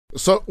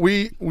So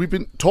we've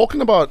been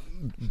talking about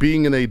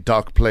being in a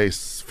dark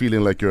place,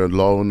 feeling like you're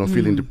alone or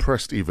feeling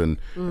depressed even.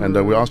 And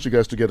we asked you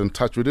guys to get in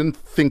touch. We didn't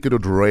think it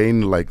would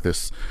rain like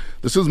this.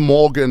 This is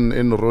Morgan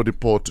in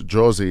Rodiport,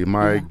 Josie.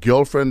 My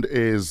girlfriend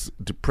is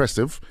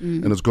depressive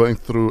and is going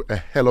through a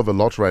hell of a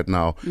lot right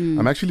now.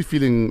 I'm actually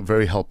feeling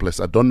very helpless.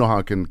 I don't know how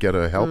I can get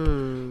her help.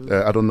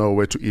 I don't know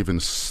where to even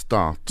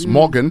start.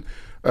 Morgan,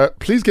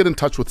 please get in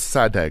touch with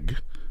SADAG,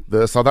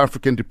 the South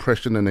African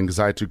Depression and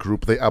Anxiety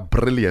Group. They are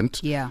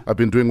brilliant. Yeah. I've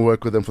been doing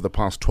work with them for the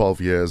past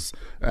 12 years.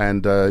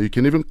 And you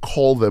can even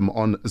call them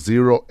on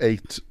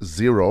 080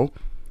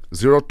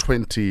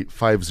 020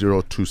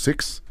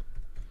 5026,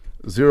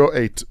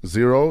 080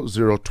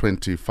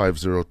 020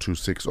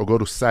 5026, or go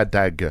to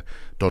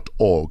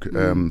sadag.org.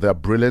 They're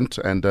brilliant,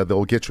 and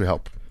they'll get you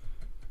help.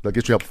 They'll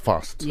get you help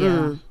fast.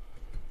 Yeah.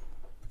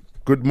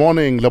 Good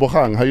morning,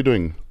 Lebogang. How are you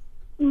doing?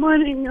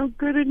 Morning, I'm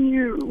good, and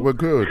you? We're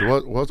good.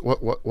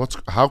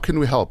 How can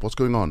we help? What's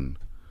going on?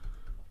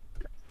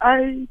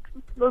 I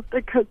lost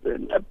a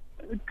cousin, a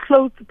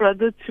close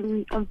brother to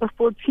me, on the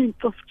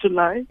 14th of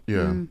July.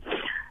 Yeah.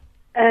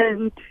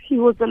 And he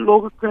was a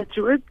law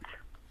graduate.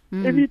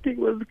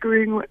 Everything was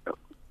going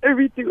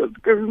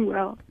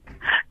well.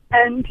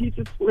 And he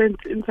just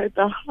went inside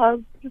the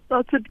house, he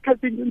started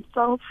cutting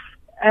himself.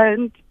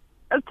 And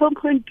at some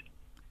point,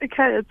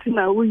 okay,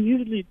 now we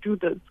usually do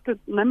this because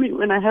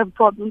when I have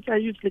problems, I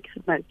usually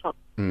cut myself.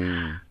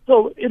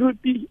 So it would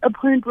be a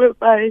point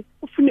whereby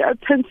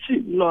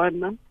attention,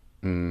 Lorna,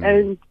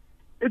 and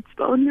it's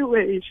the only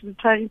way she's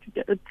trying to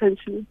get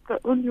attention. It's the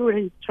only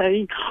way he's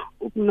trying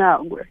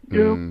now,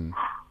 you know.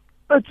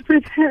 But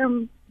with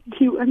him,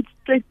 he went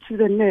straight to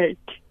the neck.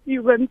 He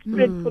went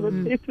straight for the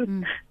places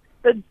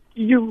that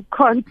you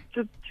can't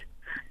just,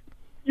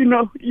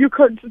 you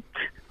can't just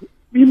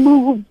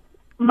remove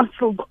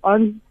muscle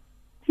on.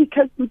 He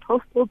cut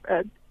himself so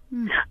bad.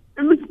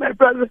 I miss my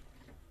brother.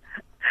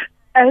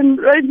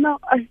 And right now,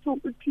 I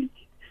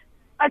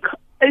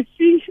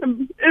see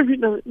him every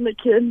now and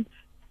again.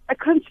 I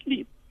can't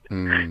sleep.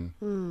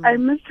 I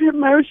miss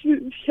him. I wish he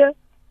was here.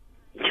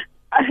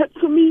 I had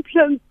so many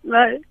plans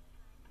tonight.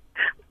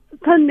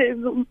 Sundays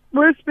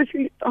were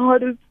especially the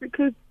hardest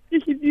because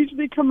he'd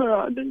usually come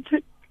around and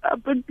check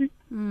up on me.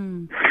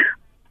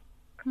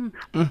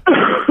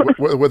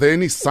 Were there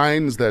any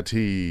signs that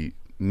he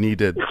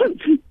needed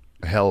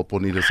help or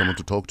needed someone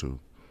to talk to?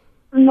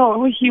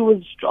 No, he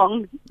was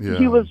strong. Yeah.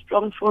 He was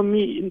strong for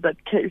me in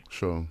that case.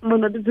 Sure.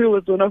 Monabizi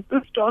was one of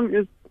the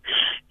strongest.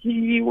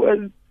 He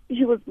was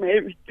my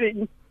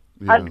everything.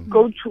 Yeah. I'd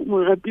go to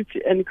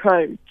Monabizi and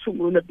cry to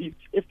Monabizi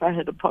if I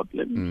had a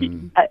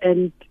problem.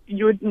 And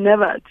you would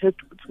never attest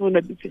to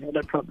Monabizi had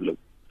a problem.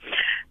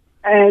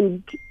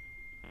 And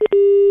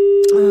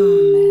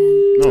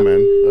no,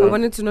 man. I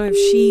wanted to know if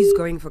she's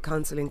going for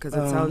counseling because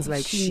it sounds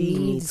like she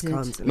needs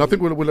counseling. No, I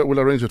think we'll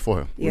arrange it for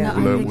her. Yeah,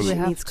 we'll, I think we'll, she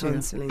have needs to.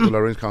 counseling. We'll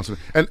arrange counseling.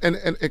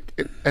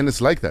 And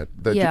it's like that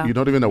you're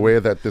not even aware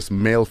that this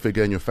male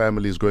figure in your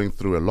family is going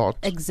through a lot.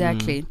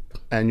 Exactly.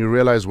 And you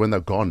realize when they're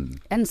gone.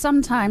 And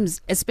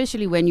sometimes,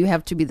 especially when you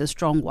have to be the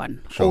strong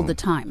one all the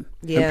time.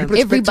 Yeah.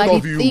 Everybody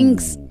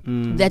thinks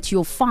that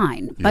you're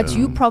fine, but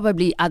you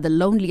probably are the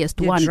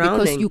loneliest one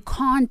because you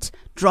can't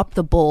drop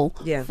the ball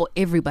for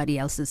everybody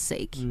else's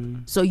sake.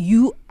 So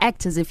you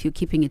act as if you're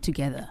keeping it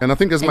together. And I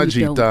think as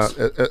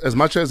Majita, as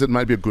much as it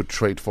might be a good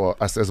trait for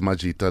us as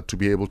Majita to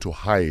be able to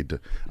hide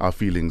our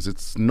feelings,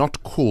 it's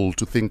not cool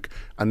to think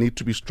I need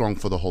to be strong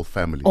for the whole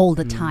family. All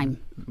the time.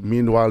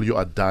 Meanwhile, you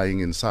are dying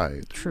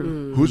inside.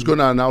 True. Who's going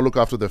to now look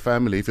after the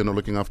family if you're not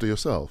looking after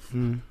yourself?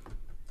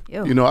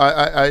 Yo. You know,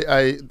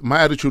 I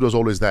my attitude was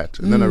always that.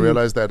 And then I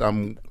realized that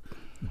I'm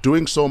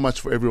doing so much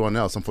for everyone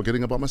else. I'm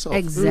forgetting about myself.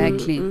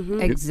 Exactly.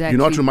 Exactly. You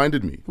know what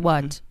reminded me?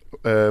 What?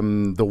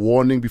 The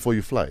warning before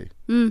you fly.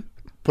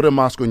 Put a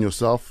mask on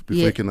yourself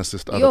before you can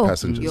assist other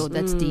passengers. Yo,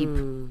 that's deep.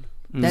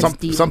 That's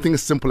deep. Something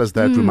as simple as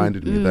that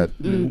reminded me that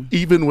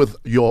even with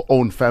your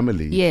own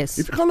family, yes,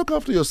 if you can't look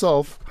after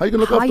yourself, how are you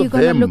going to look after them? How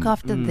are you going to look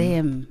after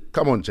them?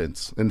 Come on,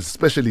 gents, and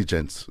especially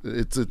gents.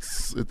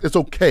 It's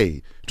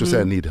okay to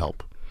say I need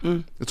help.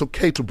 It's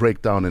okay to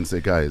break down and say,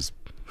 guys,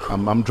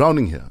 I'm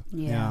drowning here.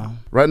 Yeah.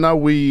 Right now,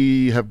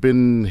 we have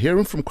been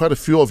hearing from quite a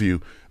few of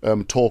you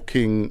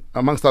talking,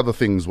 amongst other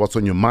things, what's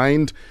on your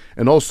mind,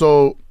 and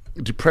also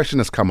depression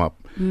has come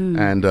up,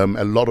 and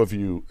a lot of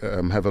you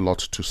have a lot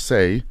to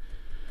say.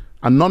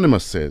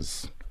 Anonymous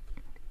says,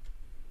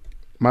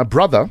 my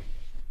brother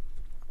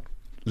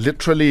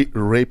literally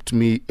raped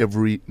me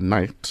every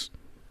night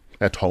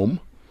at home.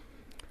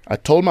 I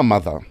told my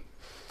mother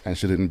and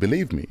she didn't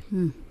believe me.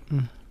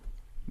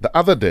 The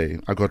other day,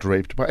 I got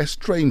raped by a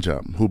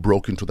stranger who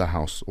broke into the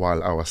house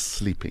while I was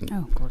sleeping. Oh,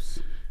 of course.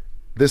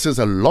 This is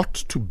a lot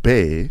to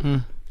bear,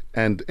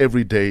 and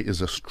every day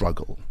is a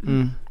struggle.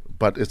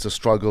 But it's a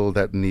struggle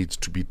that needs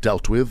to be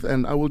dealt with,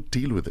 and I will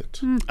deal with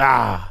it.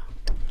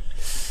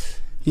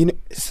 You know,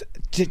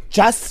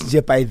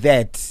 just by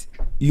that,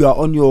 you are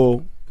on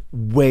your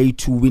way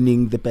to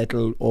winning the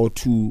battle or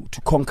to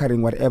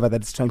conquering whatever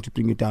that's trying to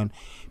bring you down.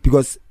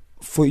 Because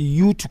for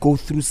you to go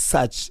through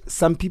such,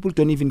 some people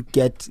don't even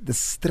get the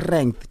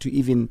strength to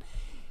even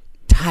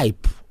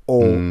type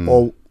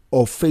or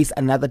face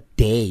another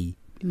day.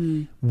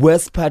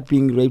 Worst part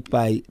being raped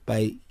by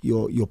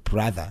your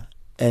brother,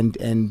 and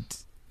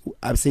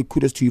I say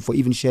kudos to you for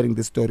even sharing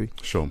this story.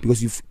 Sure.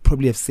 Because you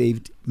probably have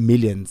saved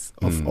millions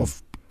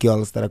of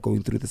girls that are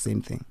going through the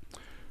same thing.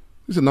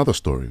 Here's another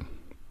story.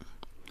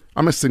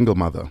 I'm a single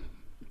mother.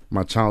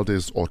 My child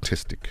is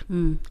autistic.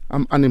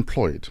 I'm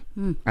unemployed.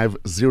 I have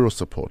zero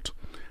support.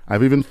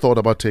 I've even thought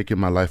about taking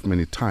my life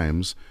many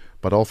times,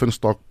 but I often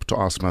stop to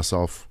ask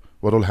myself,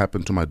 what will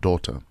happen to my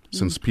daughter,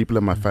 since people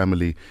in my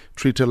family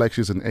treat her like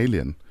she's an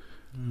alien.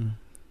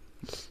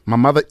 My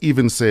mother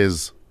even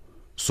says,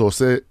 "So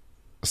se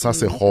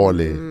sase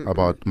hole,"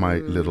 about my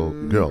little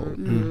girl.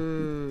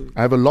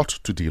 I have a lot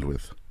to deal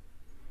with,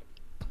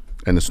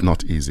 and it's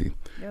not easy.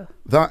 Yeah.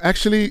 There are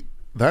actually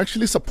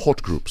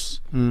support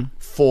groups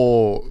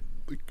for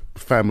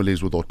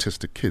families with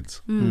autistic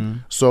kids.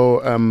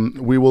 So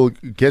we will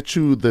get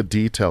you the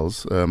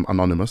details,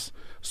 anonymous,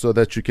 so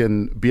that you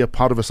can be a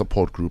part of a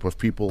support group of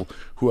people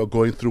who are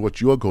going through what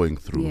you are going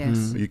through.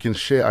 Yes. You can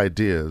share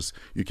ideas.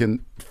 You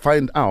can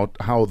find out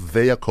how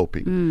they are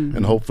coping,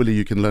 and hopefully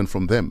you can learn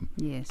from them.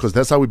 Yes. Because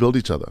that's how we build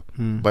each other,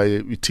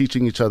 by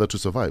teaching each other to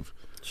survive.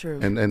 Sure.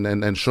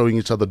 And showing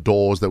each other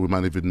doors that we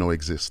might even know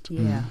exist.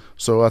 Yeah.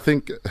 So I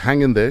think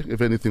hang in there,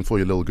 if anything, for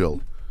your little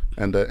girl.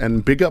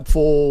 And big up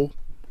for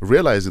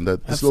realizing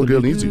that this little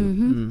girl needs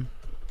you.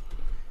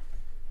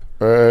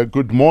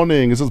 Good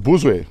morning. This is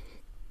Buzwe.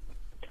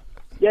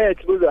 Yeah,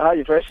 it's good. How are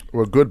you, Fresh?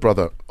 We're good,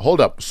 brother.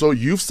 Hold up. So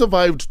you've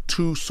survived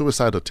 2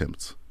 suicide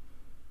attempts.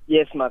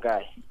 Yes, my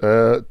guy.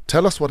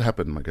 Tell us what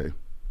happened, my guy.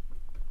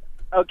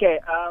 Okay,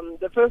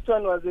 the first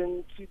one was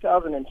in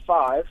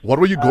 2005. What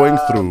were you going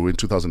through in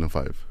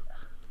 2005?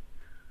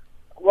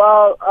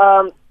 Well,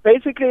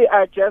 basically,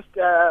 I just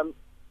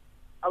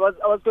I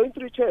was going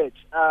through church.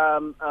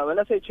 When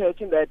I say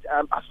church, in that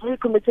I was very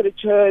committed to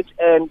church,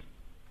 and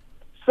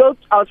so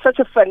I was such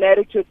a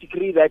fanatic to a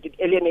degree that it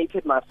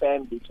alienated my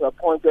family to a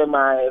point where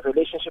my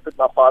relationship with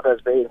my father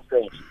is very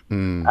estranged.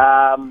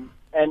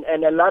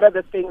 And a lot of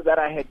the things that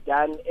I had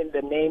done in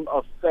the name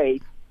of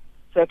faith,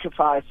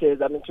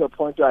 sacrifices, I mean, to a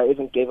point where I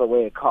even gave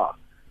away a car.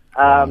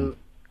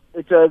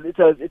 It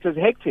was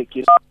hectic,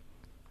 you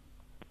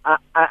know.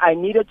 I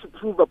needed to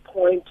prove a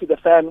point to the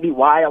family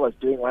why I was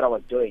doing what I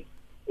was doing.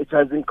 It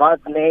was in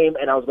God's name,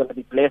 and I was going to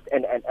be blessed.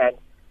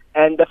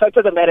 And the fact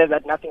of the matter is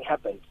that nothing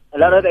happened. A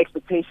lot of the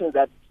expectations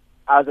that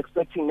I was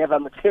expecting never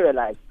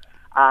materialized.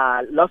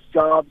 I lost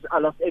jobs. I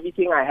lost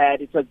everything I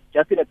had. It was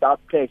just in a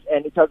dark place.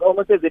 And it was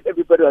almost as if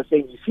everybody was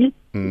saying, you see,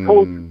 we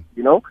told you,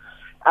 you know.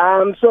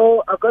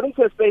 So I got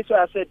into a space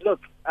where I said,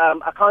 look,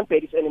 I can't pay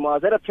this anymore. I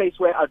was at a place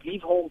where I'd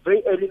leave home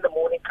very early in the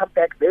morning, come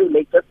back very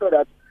late, just so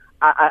that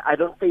I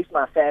don't face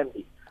my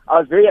family. I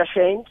was very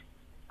ashamed.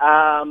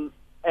 And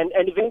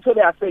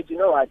eventually I said, you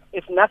know what,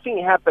 if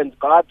nothing happens,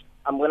 God,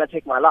 I'm going to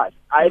take my life.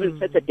 I even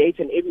set a date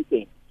and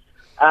everything.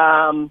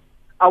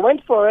 I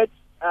went for it.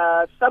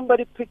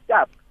 Somebody picked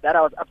up that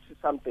I was up to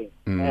something,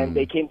 and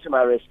they came to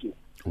my rescue.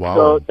 Wow.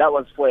 So that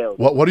was foiled.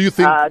 What do you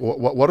think?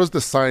 What is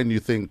the sign you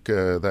think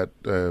that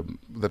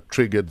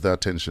triggered the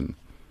attention?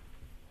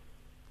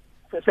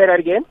 Say that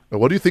again?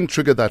 What do you think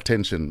triggered that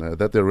tension,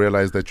 that they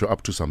realized that you're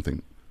up to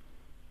something?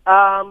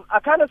 I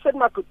kind of said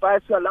my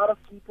goodbyes to a lot of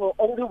people.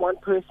 Only one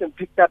person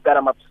picked up that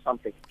I'm up to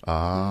something.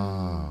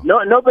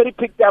 Nobody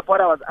picked up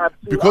what I was up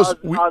to. Because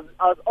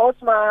I was all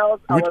smiles.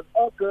 I was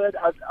all good.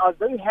 I was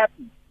very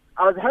happy.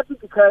 I was happy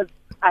because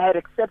I had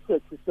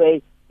accepted to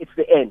say it's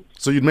the end.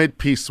 So you made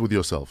peace with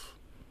yourself?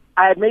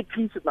 I had made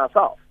peace with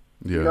myself.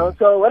 Yeah. You know,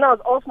 so when I was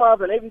all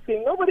smiles and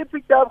everything, nobody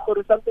picked up or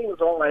something was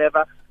wrong,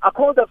 whatever. I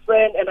called a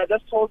friend and I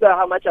just told her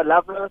how much I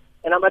love her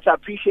and how much I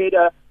appreciate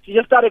her. She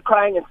just started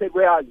crying and said,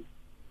 "Where are you?"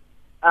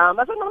 I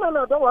said,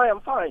 no, don't worry,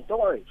 I'm fine,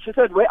 don't worry. She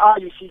said, "Where are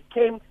you?" She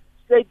came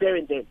straight there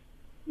and then,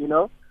 you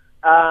know.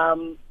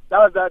 That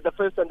was the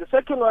first one. The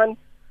second one,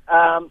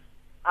 I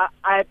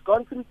had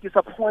gone through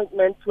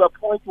disappointment to a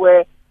point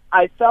where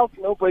I felt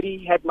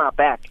nobody had my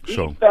back. Be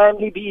it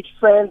family, be it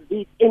friends,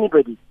 be it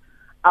anybody.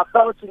 I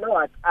felt, you know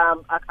what,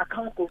 I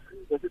can't go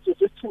through this. It's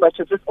just too much.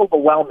 It's just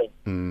overwhelming.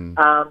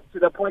 To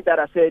the point that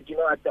I said, you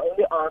know what, the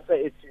only answer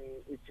is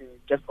to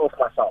just off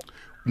myself.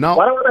 Now,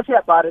 what I want to say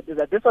about it is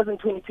that this was in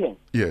 2010.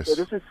 Yes. So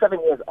this is 7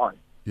 years on.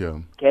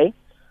 Yeah. Okay?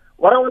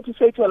 What I want to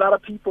say to a lot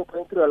of people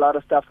going through a lot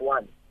of stuff,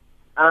 one,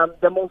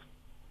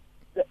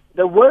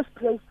 the worst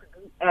place to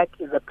be at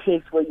is a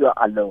place where you are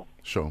alone.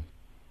 Sure.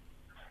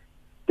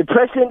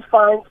 Depression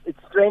finds its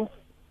strength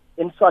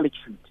in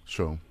solitude.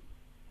 Sure.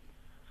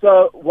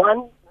 So,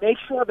 one, make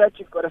sure that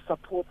you've got a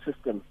support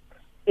system.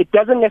 It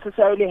doesn't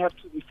necessarily have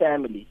to be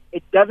family.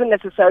 It doesn't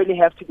necessarily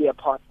have to be a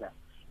partner.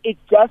 It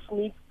just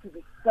needs to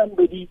be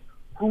somebody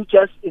who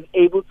just is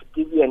able to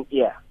give you an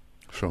ear.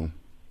 Sure.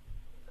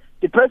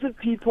 Depressive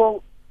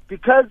people,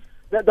 because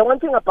the one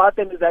thing about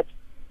them is that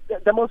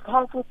the most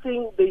powerful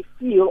thing they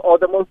feel, or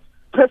the most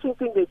pressing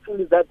thing they feel,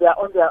 is that they are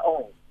on their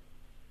own.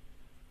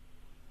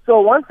 So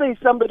once there's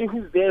somebody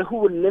who's there who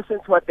will listen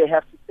to what they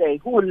have to say,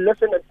 who will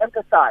listen and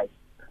empathize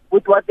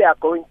with what they are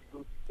going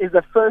through, is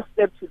the first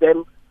step to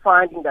them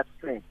finding that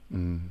strength.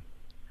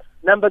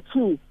 Number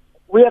two,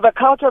 we have a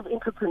culture of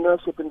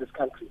entrepreneurship in this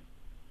country.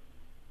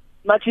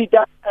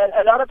 Machida,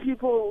 a lot of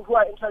people who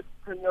are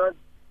entrepreneurs,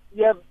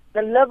 you have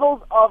the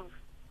levels of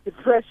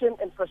depression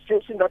and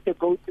frustration that they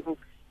go through.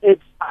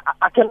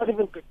 I cannot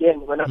even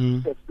begin when I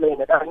have to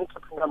explain it. I'm an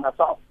entrepreneur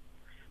myself.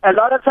 A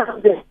lot of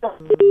times they... Oh,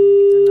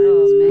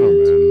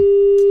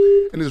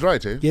 man. And he's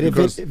right, eh? Get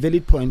because, a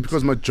valid point.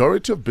 Because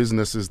majority of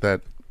businesses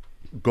that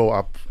go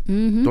up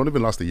don't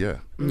even last a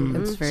year.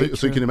 That's very true.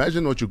 So you can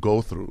imagine what you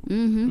go through.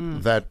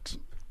 That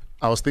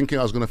I was thinking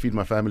I was going to feed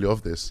my family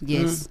off this.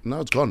 Yes.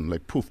 Now it's gone,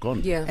 like poof,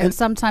 gone. Yeah. And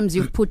sometimes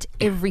you've put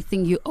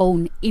everything you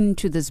own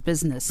into this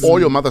business. Or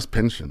your mother's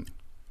pension.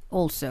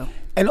 Also.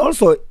 And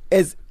also,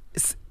 as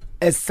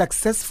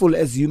successful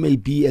as you may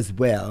be as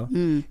well,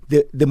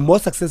 the more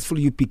successful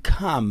you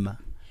become,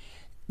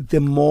 the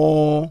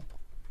more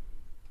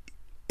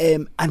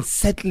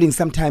unsettling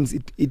sometimes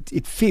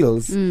it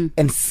feels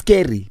and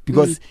scary,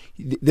 because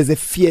there's a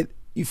fear.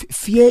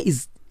 Fear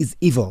is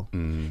evil.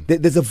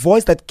 There's a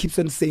voice that keeps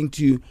on saying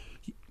to you,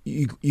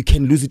 you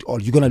can lose it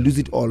all, you're going to lose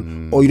it all,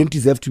 or you don't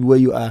deserve to be where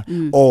you are,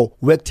 or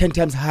work 10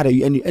 times harder,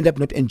 and you end up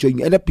not enjoying,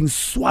 you end up being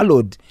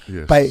swallowed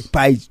by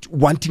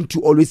wanting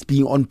to always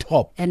be on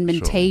top and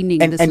maintaining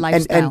this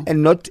lifestyle,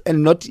 and not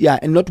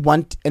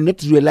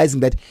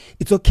realizing that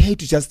it's okay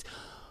to just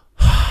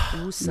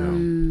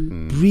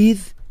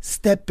breathe,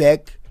 step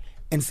back,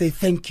 and say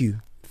thank you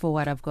for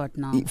what I've got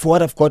now.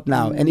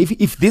 And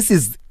if this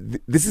is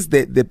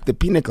the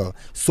pinnacle,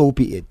 so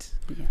be it.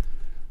 Yeah.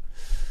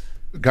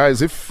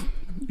 Guys, if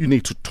you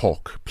need to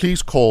talk,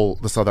 please call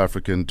the South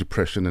African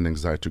Depression and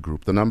Anxiety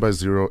Group. The number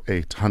is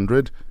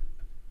 0800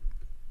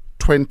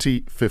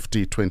 20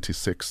 50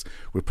 26.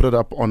 We put it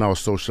up on our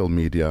social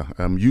media.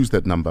 Use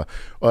that number.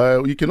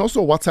 You can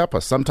also WhatsApp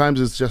us. Sometimes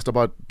it's just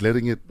about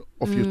letting it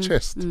off your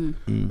chest.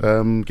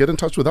 Get in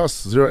touch with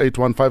us,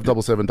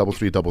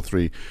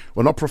 081-577-3333.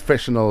 We're not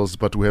professionals,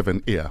 but we have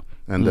an ear,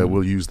 and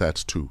we'll use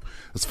that too.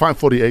 It's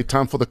 5:48,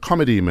 time for the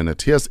Comedy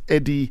Minute. Here's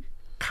Eddie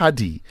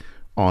Kadi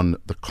on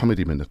the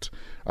Comedy Minute.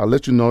 I'll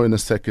let you know in a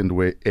second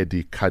where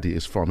Eddie Kadi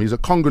is from. He's a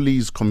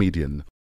Congolese comedian.